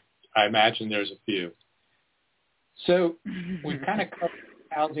 I imagine there's a few. So we've kind of covered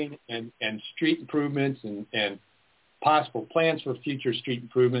housing and street improvements and possible plans for future street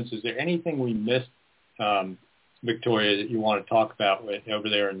improvements. Is there anything we missed, Victoria, that you want to talk about over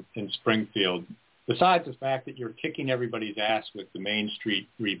there in Springfield, besides the fact that you're kicking everybody's ass with the Main Street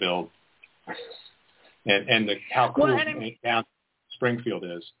rebuild and how cool down Springfield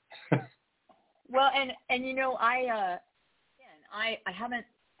is? Well, and I haven't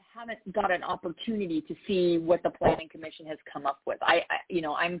got an opportunity to see what the Planning Commission has come up with.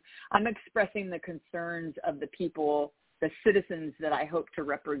 I'm expressing the concerns of the people, the citizens that I hope to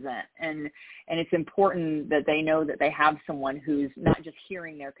represent, and it's important that they know that they have someone who's not just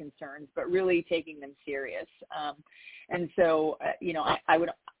hearing their concerns but really taking them serious. And so,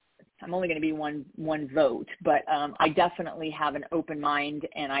 I'm only going to be one vote, but I definitely have an open mind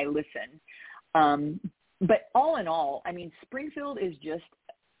and I listen. But all in all, I mean, Springfield is just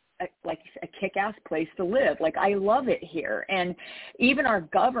like a kick-ass place to live. Like, I love it here. And even our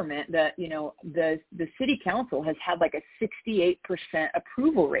government, the city council has had like a 68%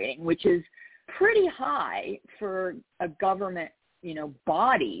 approval rating, which is pretty high for a government,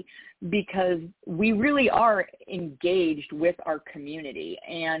 body, because we really are engaged with our community.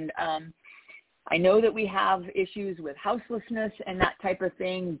 And I know that we have issues with houselessness and that type of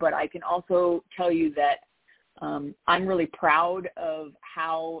thing, but I can also tell you that I'm really proud of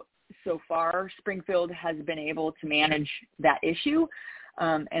how so far Springfield has been able to manage that issue,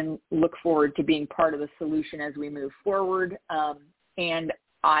 and look forward to being part of the solution as we move forward. And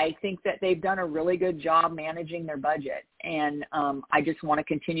I think that they've done a really good job managing their budget. And I just want to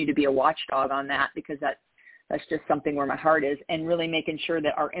continue to be a watchdog on that, because that's just something where my heart is, and really making sure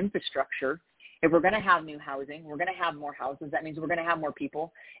that our infrastructure, if we're going to have new housing, we're going to have more houses. That means we're going to have more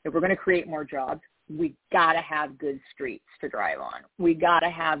people. If we're going to create more jobs, we got to have good streets to drive on. We got to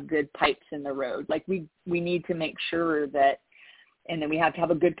have good pipes in the road. Like, we need to make sure that, and then we have to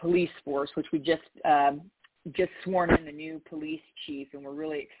have a good police force, which we just sworn in the new police chief, and we're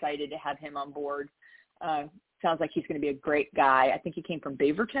really excited to have him on board. Sounds like he's going to be a great guy. I think he came from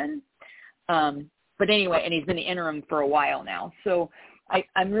Beaverton. But anyway, and he's been the interim for a while now. So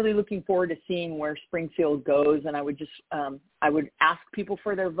I'm really looking forward to seeing where Springfield goes, and I would just I would ask people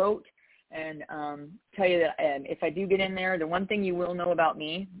for their vote, and tell you that if I do get in there, the one thing you will know about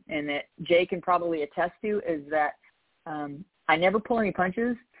me, and that Jay can probably attest to, is that I never pull any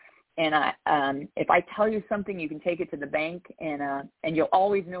punches, and if I tell you something, you can take it to the bank, and you'll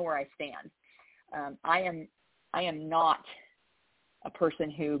always know where I stand. I am not a person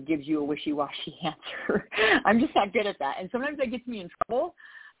who gives you a wishy-washy answer. I'm just not good at that. And sometimes that gets me in trouble.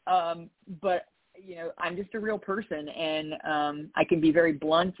 But, I'm just a real person, and I can be very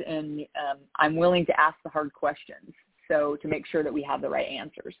blunt, and I'm willing to ask the hard questions, so to make sure that we have the right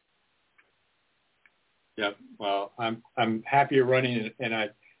answers. Yeah, well, I'm happy you're running, and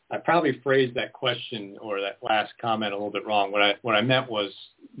I probably phrased that question or that last comment a little bit wrong. What I meant was,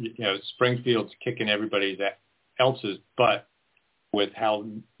 Springfield's kicking everybody else's butt with how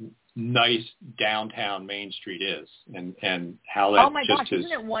nice downtown Main Street is, and how that oh my just gosh,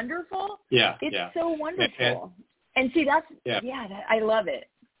 isn't it wonderful? Yeah, it's so wonderful. And see, that's I love it.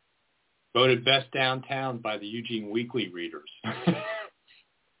 Voted best downtown by the Eugene Weekly readers.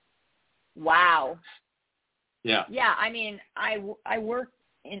 Wow. Yeah. Yeah, I mean, I worked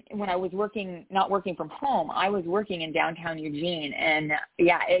when I was not working from home, I was working in downtown Eugene, and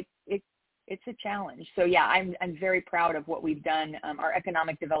it's a challenge. So yeah, I'm very proud of what we've done. Our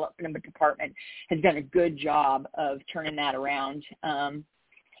economic development department has done a good job of turning that around.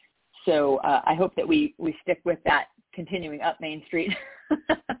 So I hope that we stick with that, continuing up Main Street.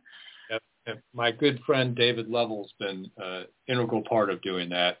 Yep. My good friend David Lovell's been an integral part of doing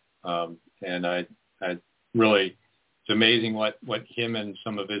that, and I really. It's amazing what him and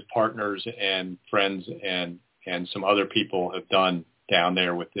some of his partners and friends and some other people have done down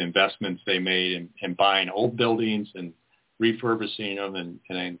there with the investments they made in buying old buildings and refurbishing them and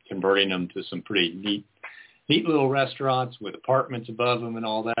then converting them to some pretty neat little restaurants with apartments above them and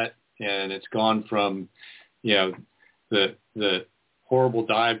all that. And it's gone from, the horrible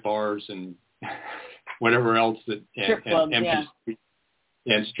dive bars and whatever else strip clubs,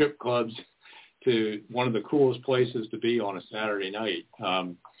 and strip clubs to one of the coolest places to be on a Saturday night.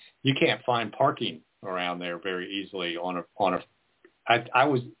 You can't find parking around there very easily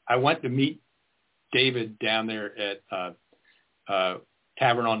I went to meet David down there at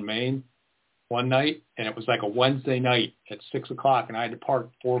Tavern on Main one night, and it was like a Wednesday night at 6:00, and I had to park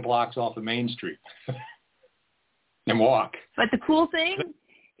 4 blocks off of Main Street and walk. But the cool thing,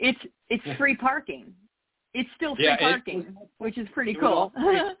 it's free parking. It's still free parking, which is pretty cool.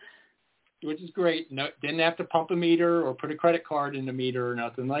 Which is great. No, didn't have to pump a meter or put a credit card in the meter or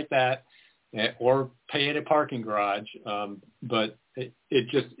nothing like that, or pay at a parking garage. But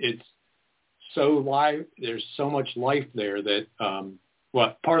it's so live. There's so much life there that,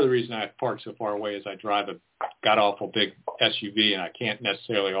 part of the reason I park so far away is I drive a god-awful big SUV, and I can't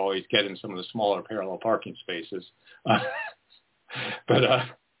necessarily always get in some of the smaller parallel parking spaces. But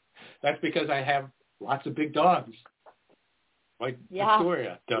that's because I have lots of big dogs, like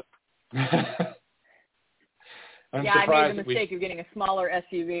Victoria does. I made the mistake of getting a smaller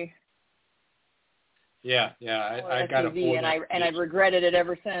SUV. Yeah, I got a Ford, and I've regretted it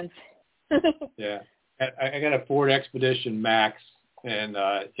ever since. Yeah, I got a Ford Expedition Max, and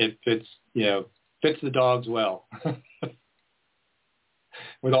it fits the dogs well,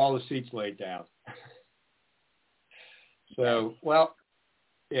 with all the seats laid down. So,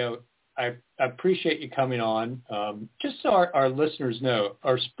 I appreciate you coming on. Just so our listeners know,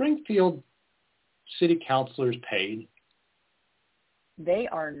 are Springfield city councilors paid? They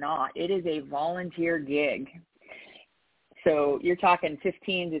are not. It is a volunteer gig. So you're talking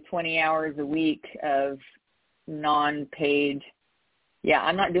 15 to 20 hours a week of non-paid. Yeah,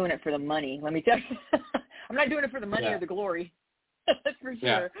 I'm not doing it for the money. Let me tell you. I'm not doing it for the money or the glory. That's for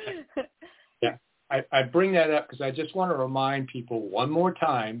sure. Yeah. I bring that up because I just want to remind people one more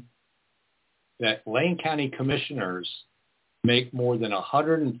time that Lane County commissioners make more than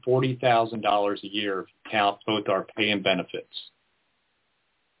 $140,000 a year if you count both our pay and benefits.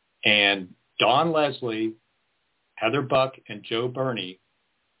 And Don Leslie, Heather Buck, and Joe Burney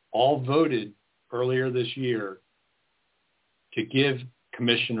all voted earlier this year to give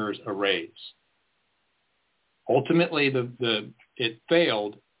commissioners a raise. Ultimately, it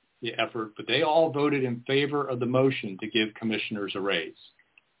failed, the effort, but they all voted in favor of the motion to give commissioners a raise.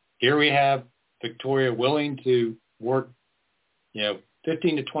 Here we have Victoria willing to work,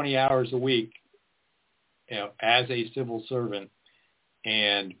 15 to 20 hours a week, as a civil servant.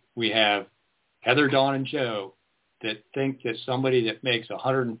 And we have Heather, Dawn, and Joe that think that somebody that makes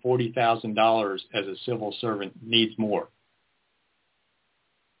 $140,000 as a civil servant needs more.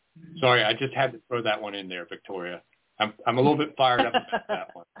 Sorry, I just had to throw that one in there, Victoria. I'm a little bit fired up about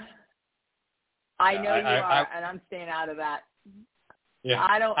that one. I know you are, and I'm staying out of that. Yeah,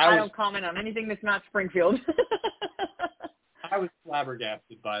 I don't comment on anything that's not Springfield. I was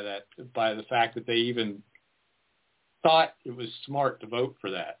flabbergasted by the fact that they even thought it was smart to vote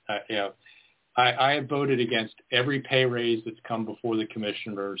for that. I have voted against every pay raise that's come before the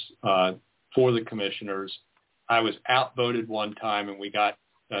commissioners, for the commissioners. I was outvoted one time, and we got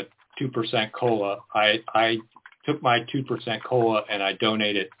a 2% COLA. I took my 2% COLA and I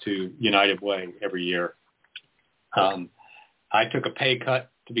donate it to United Way every year. I took a pay cut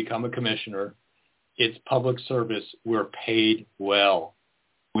to become a commissioner. It's public service. We're paid well.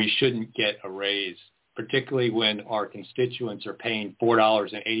 We shouldn't get a raise particularly when our constituents are paying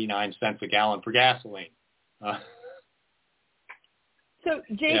 $4.89 a gallon for gasoline. So,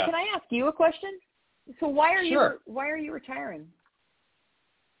 Jay, Can I ask you a question? So why are you retiring?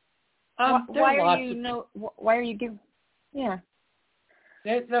 Why are you giving? Yeah.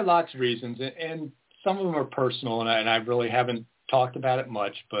 There are lots of reasons, and some of them are personal, and I really haven't talked about it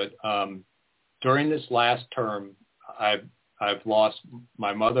much. But during this last term, I've lost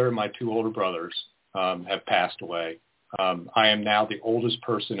my mother and my two older brothers have passed away. I am now the oldest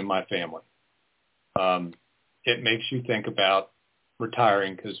person in my family. It makes you think about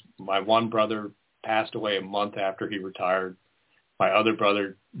retiring because my one brother passed away a month after he retired. My other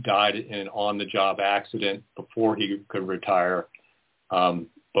brother died in an on-the-job accident before he could retire.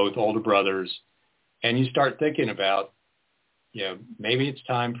 Both older brothers. And you start thinking about, maybe it's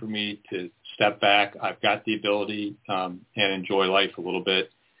time for me to step back. I've got the ability and enjoy life a little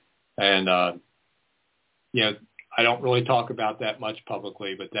bit. And, I don't really talk about that much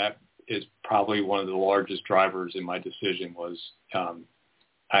publicly, but that is probably one of the largest drivers in my decision was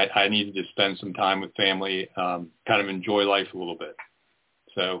I needed to spend some time with family, kind of enjoy life a little bit.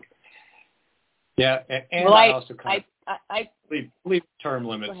 So, yeah, and I also kind of leave term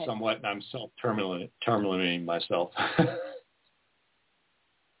limits somewhat, and I'm term limiting myself.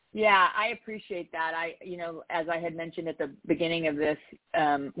 Yeah, I appreciate that. As I had mentioned at the beginning of this,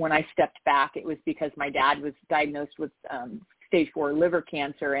 when I stepped back, it was because my dad was diagnosed with stage 4 liver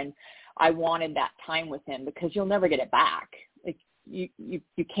cancer, and I wanted that time with him because you'll never get it back. Like you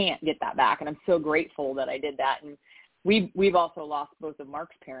can't get that back, and I'm so grateful that I did that. And we've also lost both of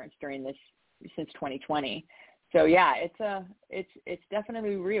Mark's parents during this since 2020. So yeah, it's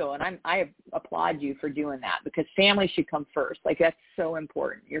definitely real, and I applaud you for doing that because family should come first. Like that's so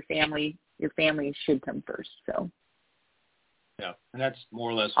important. Your family should come first. So yeah, and that's more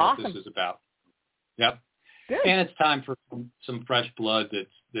or less awesome. What this is about. Yep. Good. And it's time for some fresh blood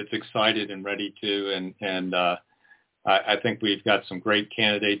that's excited and ready to, and I think we've got some great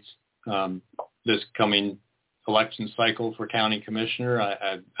candidates this coming election cycle for county commissioner.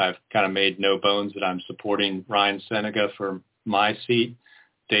 I've kind of made no bones that I'm supporting Ryan Senega for my seat,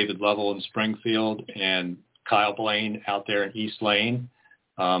 David Lovell in Springfield, and Kyle Blaine out there in East Lane.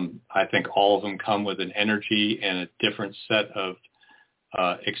 I think all of them come with an energy and a different set of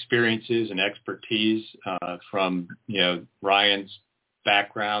experiences and expertise from Ryan's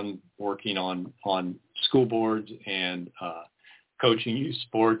background working on school boards and coaching youth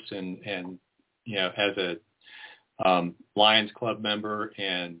sports and as a Lions Club member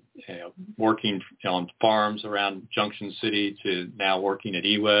and working on farms around Junction City to now working at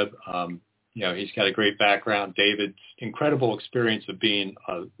eWeb. He's got a great background. David's incredible experience of being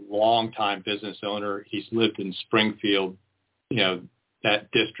a longtime business owner. He's lived in Springfield, that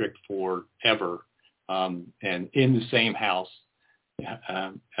district forever, and in the same house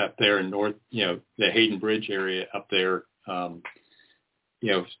up there in North, the Hayden Bridge area up there,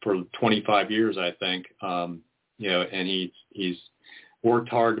 for 25 years, I think. And he's worked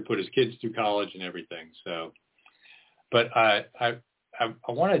hard to put his kids through college and everything. So, but I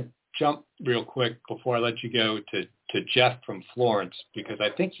want to jump real quick before I let you go to Jeff from Florence, because I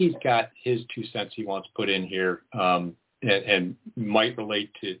think he's got his 2 cents he wants put in here and might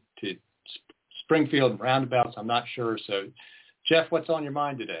relate to Springfield and roundabouts. I'm not sure. So, Jeff, what's on your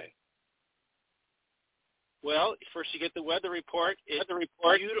mind today? Well, first you get the weather report. It's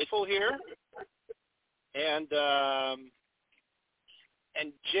beautiful here. And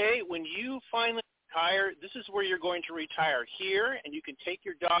Jay, when you finally retire, this is where you're going to retire here, and you can take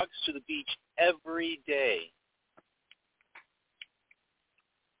your dogs to the beach every day.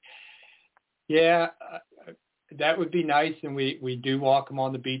 Yeah, that would be nice, and we do walk them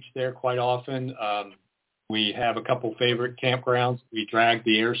on the beach there quite often. We have a couple favorite campgrounds. We drag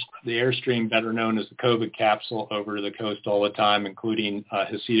the Airstream, better known as the COVID capsule, over to the coast all the time, including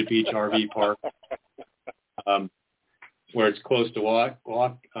Hesita Beach RV Park. Where it's close to walk.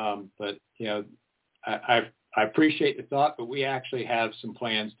 But I appreciate the thought, but we actually have some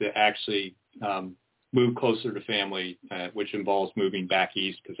plans to actually move closer to family, which involves moving back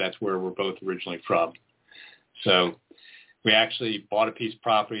east because that's where we're both originally from. So we actually bought a piece of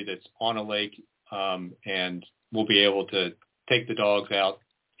property that's on a lake, and we'll be able to take the dogs out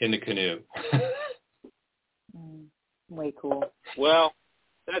in the canoe. Way cool. Well,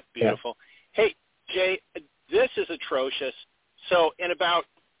 that's beautiful. Yeah. Hey, Jay, this is atrocious. So in about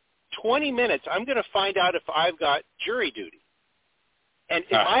 20 minutes, I'm going to find out if I've got jury duty. And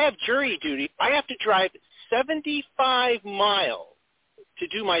if I have jury duty, I have to drive 75 miles to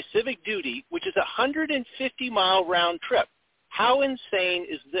do my civic duty, which is a 150-mile round trip. How insane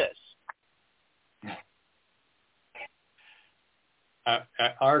is this?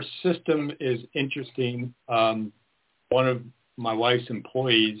 our system is interesting. One of my wife's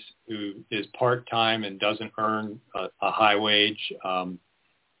employees who is part-time and doesn't earn a high wage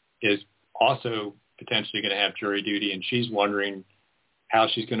is also potentially going to have jury duty, and she's wondering how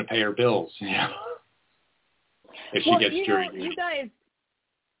she's going to pay her bills, if she gets jury duty.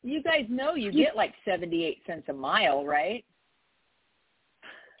 You guys know you get like 78 cents a mile, right?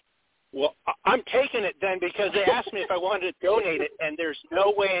 Well, I'm taking it then because they asked me if I wanted to donate it, and there's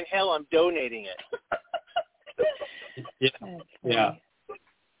no way in hell I'm donating it. Yeah.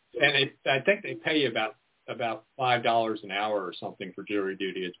 And I think they pay you about $5 an hour or something for jury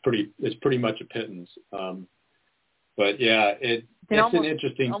duty. It's pretty much a pittance. But yeah, it's an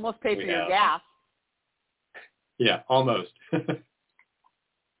interesting. Almost pay for your gas. Yeah, almost.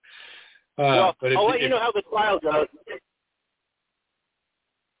 Well, I'll let you know how the trial goes.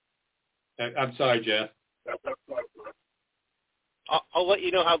 I'm sorry, Jeff. I'll let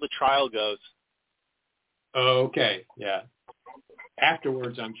you know how the trial goes. Oh, okay. Yeah.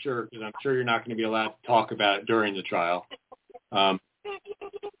 Afterwards, I'm sure, because I'm sure you're not going to be allowed to talk about it during the trial.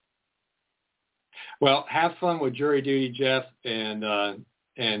 Well, have fun with jury duty, Jeff, and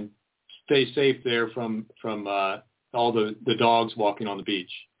stay safe there from all the dogs walking on the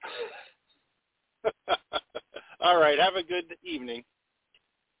beach. All right. Have a good evening.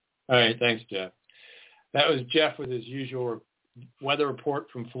 All right. Thanks, Jeff. That was Jeff with his usual weather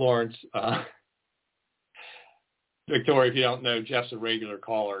report from Florence. Victoria, if you don't know, Jeff's a regular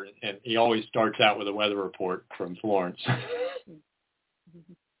caller, and he always starts out with a weather report from Florence.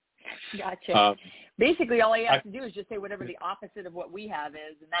 Gotcha. Basically, all he has to do is just say whatever the opposite of what we have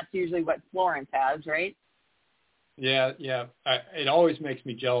is, and that's usually what Florence has, right? Yeah. It always makes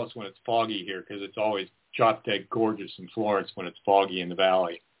me jealous when it's foggy here because it's always drop dead gorgeous in Florence when it's foggy in the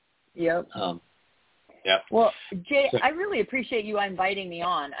valley. Yep. Yeah. Well, Jay, I really appreciate you inviting me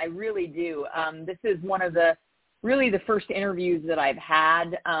on. I really do. This is one of the first interviews that I've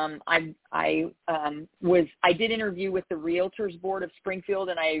had. I did interview with the Realtors Board of Springfield,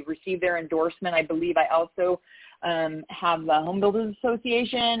 and I received their endorsement. I believe I also have the Home Builders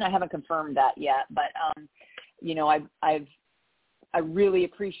Association. I haven't confirmed that yet, but I really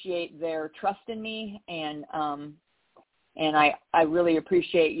appreciate their trust in me, and I really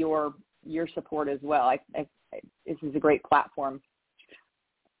appreciate your support as well. This is a great platform.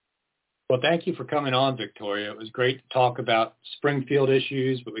 Well, thank you for coming on, Victoria. It was great to talk about Springfield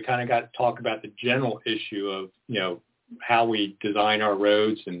issues, but we kind of got to talk about the general issue of, how we design our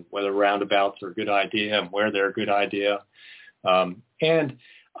roads and whether roundabouts are a good idea and where they're a good idea. And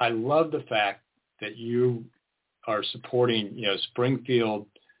I love the fact that you are supporting, Springfield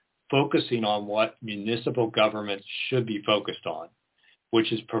focusing on what municipal governments should be focused on,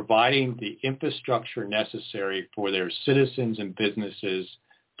 which is providing the infrastructure necessary for their citizens and businesses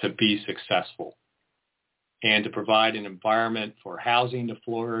to be successful and to provide an environment for housing to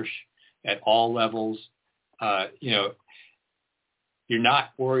flourish at all levels. You're not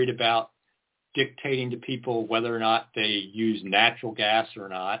worried about dictating to people whether or not they use natural gas or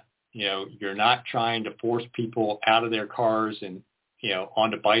not. You're not trying to force people out of their cars and,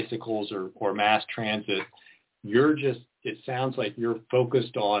 onto bicycles or mass transit. It sounds like you're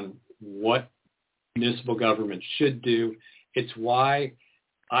focused on what municipal government should do. It's why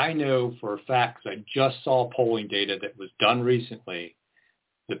I know for a fact, because I just saw polling data that was done recently,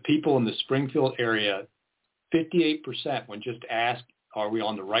 the people in the Springfield area, 58%, when just asked, are we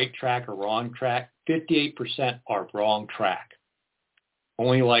on the right track or wrong track, 58% are wrong track.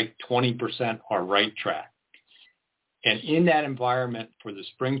 Only like 20% are right track. And in that environment, for the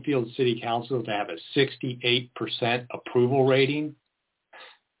Springfield City Council to have a 68% approval rating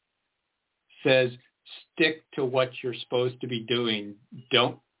says, stick to what you're supposed to be doing.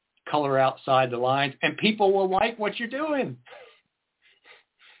 Don't color outside the lines, and people will like what you're doing.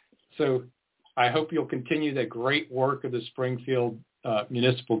 So I hope you'll continue the great work of the Springfield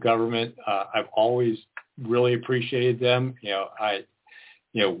municipal government. I've always really appreciated them. I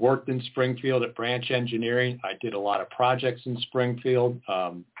worked in Springfield at Branch Engineering. I did a lot of projects in Springfield,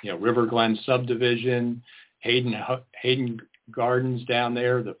 River Glen subdivision, Hayden Gardens down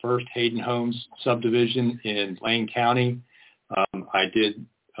there, the first Hayden Homes subdivision in Lane County. I did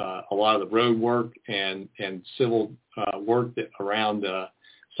a lot of the road work and civil work around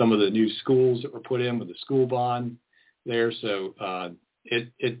some of the new schools that were put in with the school bond there. So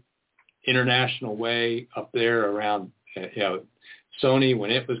it International Way up there around Sony when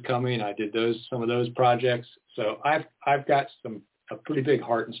it was coming, I did some of those projects. So I've got a pretty big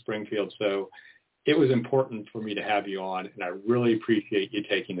heart in Springfield. So it was important for me to have you on, and I really appreciate you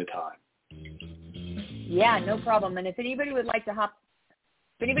taking the time. Yeah, no problem. And if anybody would like to hop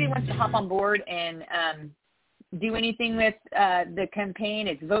if anybody wants to hop on board and do anything with the campaign,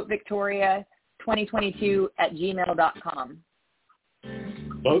 it's votevictoria2022@gmail.com.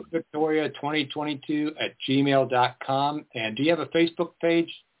 votevictoria2022@gmail.com. And do you have a Facebook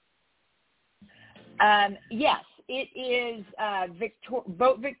page? Yes, it is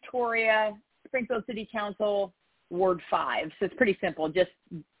Vote Victoria, Springfield City Council, Ward 5. So it's pretty simple. Just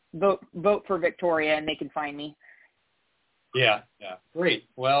vote for Victoria, and they can find me. Yeah. Great.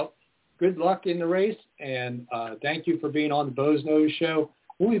 Well, good luck in the race, and thank you for being on the Bo's Nose Show.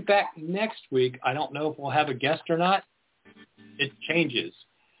 We'll be back next week. I don't know if we'll have a guest or not. It changes.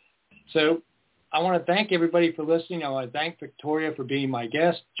 So I want to thank everybody for listening. I want to thank Victoria for being my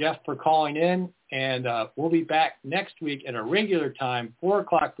guest, Jeff for calling in, and we'll be back next week at a regular time, 4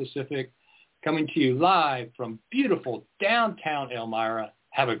 o'clock Pacific, coming to you live from beautiful downtown Elmira.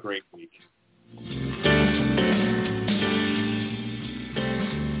 Have a great week.